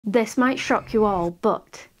This might shock you all,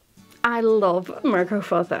 but I love Micro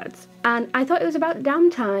Four Thirds. And I thought it was about damn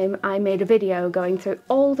time I made a video going through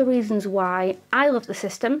all the reasons why I love the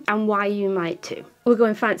system and why you might too. We're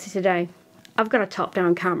going fancy today. I've got a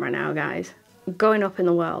top-down camera now, guys. Going up in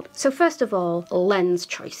the world. So first of all, lens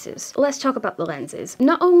choices. Let's talk about the lenses.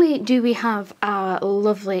 Not only do we have our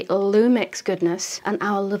lovely Lumix goodness and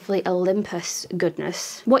our lovely Olympus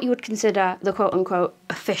goodness, what you would consider the quote-unquote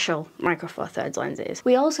official Micro Four Thirds lenses,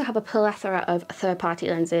 we also have a plethora of third-party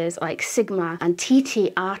lenses like Sigma and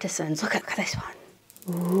TT Artisans. Look at this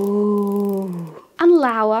one. Ooh. And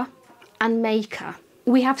Laowa and Maker.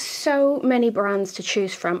 We have so many brands to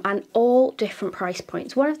choose from and all different price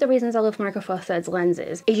points. One of the reasons I love Micro Four Thirds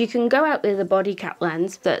lenses is you can go out with a body cap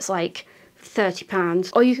lens that's like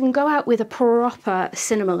 £30, or you can go out with a proper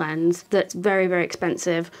cinema lens that's very, very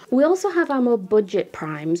expensive. We also have our more budget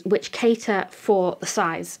primes, which cater for the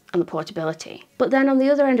size and the portability. But then on the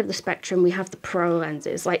other end of the spectrum, we have the pro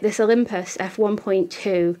lenses, like this Olympus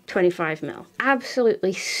f1.2 25mm.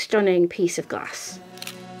 Absolutely stunning piece of glass.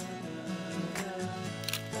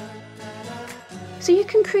 So you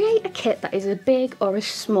can create a kit that is as big or as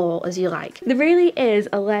small as you like. There really is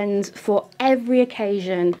a lens for every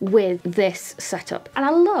occasion with this setup. And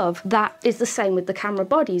I love that is the same with the camera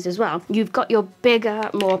bodies as well. You've got your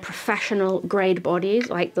bigger, more professional grade bodies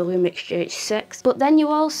like the Lumix GH6, but then you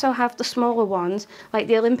also have the smaller ones like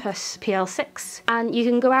the Olympus PL6. And you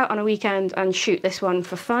can go out on a weekend and shoot this one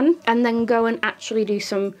for fun, and then go and actually do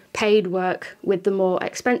some paid work with the more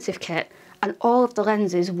expensive kit. And all of the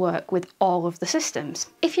lenses work with all of the systems.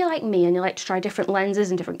 If you're like me and you like to try different lenses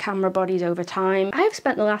and different camera bodies over time, I have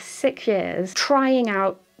spent the last 6 years trying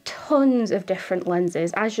out tons of different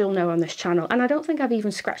lenses, as you'll know on this channel, and I don't think I've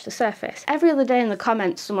even scratched the surface. Every other day in the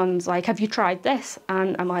comments someone's like, have you tried this?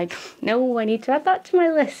 And I'm like, no, I need to add that to my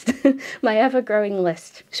list, my ever-growing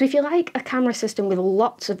list. So if you like a camera system with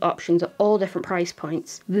lots of options at all different price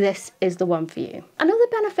points, this is the one for you. Another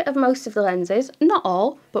benefit of most of the lenses, not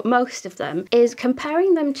all, but most of them, is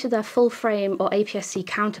comparing them to their full frame or APS-C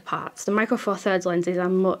counterparts. The Micro Four Thirds lenses are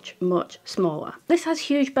much, much smaller. This has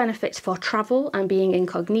huge benefits for travel and being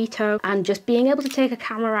incognito, and just being able to take a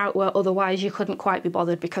camera out where otherwise you couldn't quite be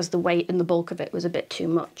bothered because the weight and the bulk of it was a bit too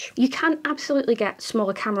much. You can absolutely get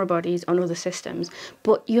smaller camera bodies on other systems,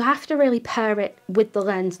 but you have to really pair it with the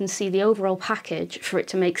lens and see the overall package for it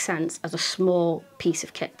to make sense as a small piece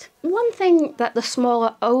of kit. One thing that the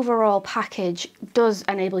smaller overall package does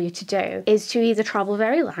enable you to do is to either travel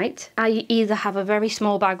very light, i.e. either have a very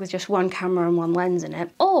small bag with just one camera and one lens in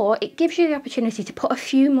it, or it gives you the opportunity to put a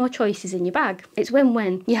few more choices in your bag. It's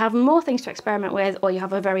win-win. You have more things to experiment with, or you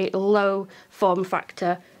have a very low form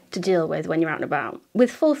factor to deal with when you're out and about.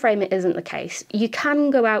 With full frame it isn't the case. You can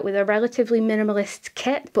go out with a relatively minimalist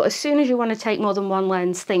kit, but as soon as you want to take more than one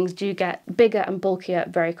lens, things do get bigger and bulkier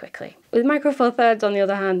very quickly. With Micro Four Thirds, on the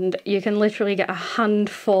other hand, you can literally get a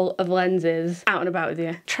handful of lenses out and about with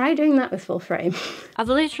you. Try doing that with full frame. I've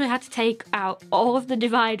literally had to take out all of the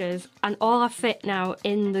dividers, and all I fit now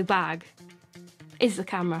in the bag is the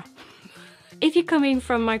camera. If you're coming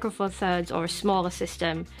from Micro Four Thirds or a smaller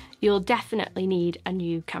system, you'll definitely need a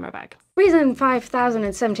new camera bag. Reason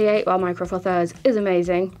 5078 while Micro Four Thirds is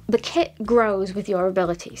amazing. The kit grows with your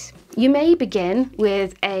abilities. You may begin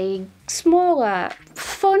with a smaller,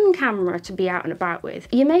 fun camera to be out and about with.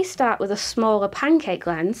 You may start with a smaller pancake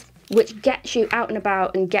lens, which gets you out and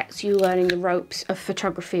about and gets you learning the ropes of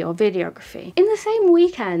photography or videography. In the same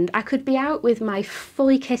weekend, I could be out with my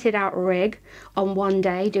fully kitted out rig on one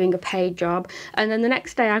day doing a paid job, and then the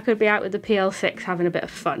next day I could be out with the PL6 having a bit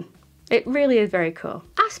of fun. It really is very cool.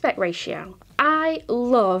 Aspect ratio. I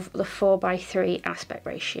love the 4:3 aspect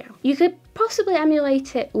ratio. You could possibly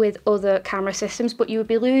emulate it with other camera systems, but you would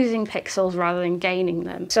be losing pixels rather than gaining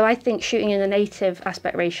them. So I think shooting in the native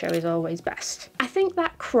aspect ratio is always best. I think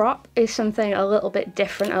that crop is something a little bit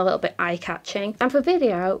different, a little bit eye-catching. And for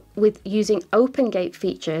video, with using open gate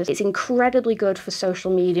features, it's incredibly good for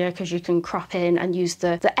social media because you can crop in and use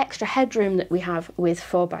the extra headroom that we have with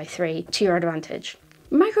 4:3 to your advantage.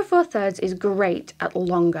 Micro Four Thirds is great at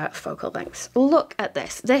longer focal lengths. Look at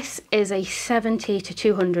this. This is a 70 to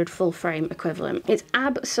 200 full frame equivalent. It's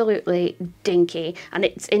absolutely dinky, and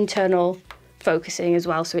it's internal focusing as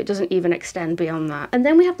well, so it doesn't even extend beyond that. And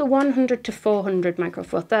then we have the 100 to 400 Micro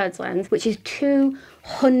Four Thirds lens, which is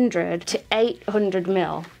 200 to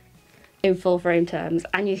 800mm in full frame terms,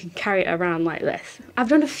 and you can carry it around like this. I've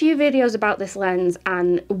done a few videos about this lens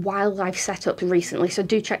and wildlife setups recently, so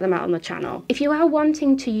do check them out on the channel. If you are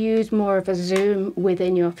wanting to use more of a zoom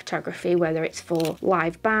within your photography, whether it's for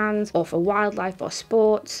live bands or for wildlife or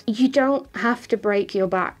sports, you don't have to break your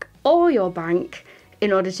back or your bank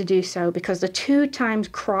in order to do so, because the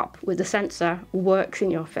 2x crop with the sensor works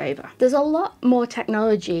in your favor. There's a lot more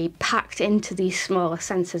technology packed into these smaller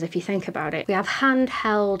sensors if you think about it. We have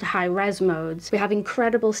handheld high-res modes, we have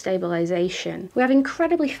incredible stabilization, we have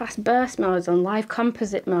incredibly fast burst modes on live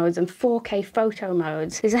composite modes and 4K photo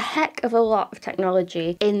modes. There's a heck of a lot of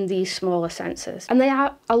technology in these smaller sensors, and they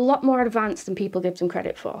are a lot more advanced than people give them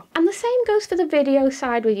credit for. And the same goes for the video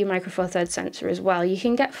side with your Micro Four Thirds sensor as well. You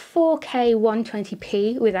can get 4K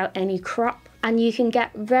 120p without any crop, and you can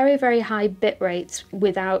get very, very high bit rates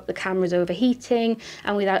without the cameras overheating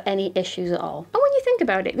and without any issues at all. And when you think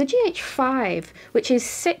about it, the GH5, which is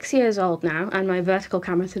 6 years old now, and my vertical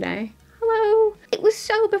camera today, hello, it was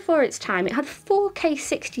so before its time. It had 4K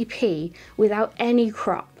 60p without any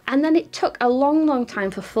crop. And then it took a long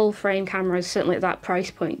time for full frame cameras, certainly at that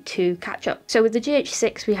price point, to catch up. So with the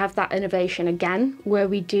GH6, we have that innovation again, where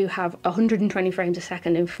we do have 120 frames a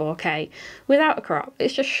second in 4K without a crop.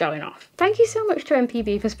 It's just showing off. Thank you so much to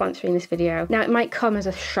MPB for sponsoring this video. Now, it might come as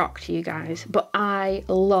a shock to you guys, but I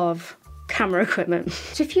love camera equipment.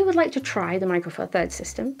 So if you would like to try the Micro Four Thirds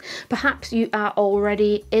system, perhaps you are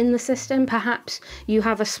already in the system, perhaps you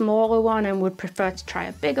have a smaller one and would prefer to try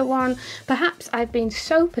a bigger one, perhaps I've been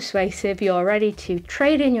so persuasive you're ready to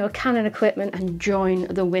trade in your Canon equipment and join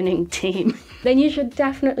the winning team, then you should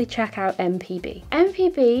definitely check out MPB.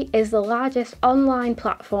 MPB is the largest online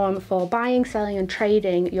platform for buying, selling and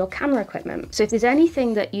trading your camera equipment. So if there's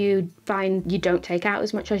anything that you find you don't take out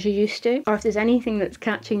as much as you used to, or if there's anything that's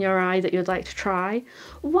catching your eye that you'd like to try,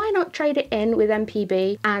 why not trade it in with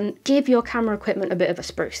MPB and give your camera equipment a bit of a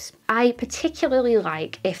spruce? I particularly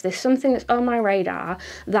like if there's something that's on my radar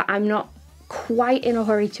that I'm not quite in a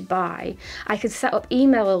hurry to buy, I could set up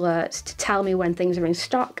email alerts to tell me when things are in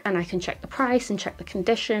stock, and I can check the price and check the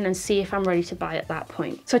condition and see if I'm ready to buy at that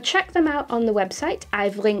point. So check them out on the website.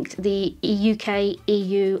 I've linked the UK,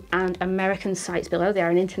 EU and American sites below. They are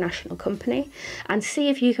an international company, and see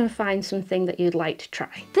if you can find something that you'd like to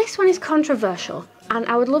try. This one is controversial, and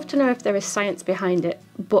I would love to know if there is science behind it,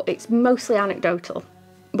 but it's mostly anecdotal.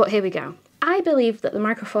 But here we go. I believe that the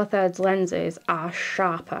Micro Four Thirds lenses are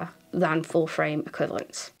sharper than full frame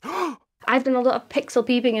equivalents. I've done a lot of pixel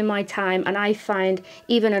peeping in my time, and I find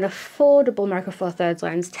even an affordable Micro Four Thirds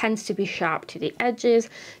lens tends to be sharp to the edges,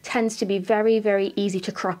 tends to be very easy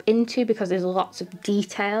to crop into because there's lots of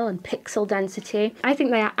detail and pixel density. I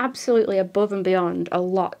think they are absolutely above and beyond a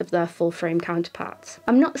lot of their full frame counterparts.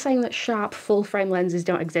 I'm not saying that sharp full frame lenses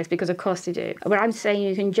don't exist, because of course they do, but I'm saying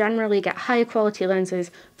you can generally get higher quality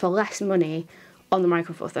lenses for less money on the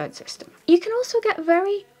Micro Four Thirds system. You can also get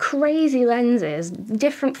very crazy lenses,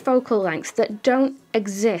 different focal lengths that don't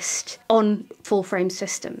exist on full frame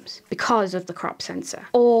systems because of the crop sensor.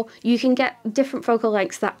 Or you can get different focal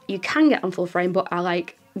lengths that you can get on full frame but are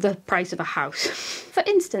like the price of a house. For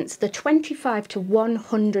instance, the 25 to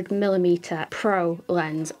 100mm Pro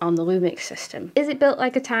lens on the Lumix system. Is it built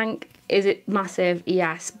like a tank? Is it massive?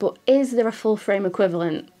 Yes, but is there a full frame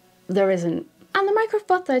equivalent? There isn't. And the Micro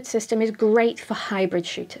Four Thirds system is great for hybrid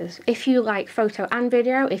shooters. If you like photo and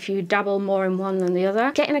video, if you dabble more in one than the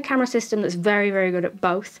other, getting a camera system that's very good at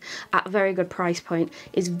both at a very good price point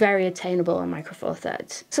is very attainable on Micro Four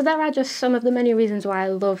Thirds. So there are just some of the many reasons why I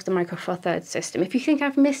love the Micro Four Thirds system. If you think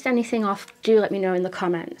I've missed anything off, do let me know in the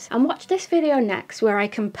comments. And watch this video next, where I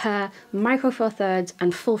compare Micro Four Thirds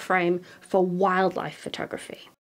and full frame for wildlife photography.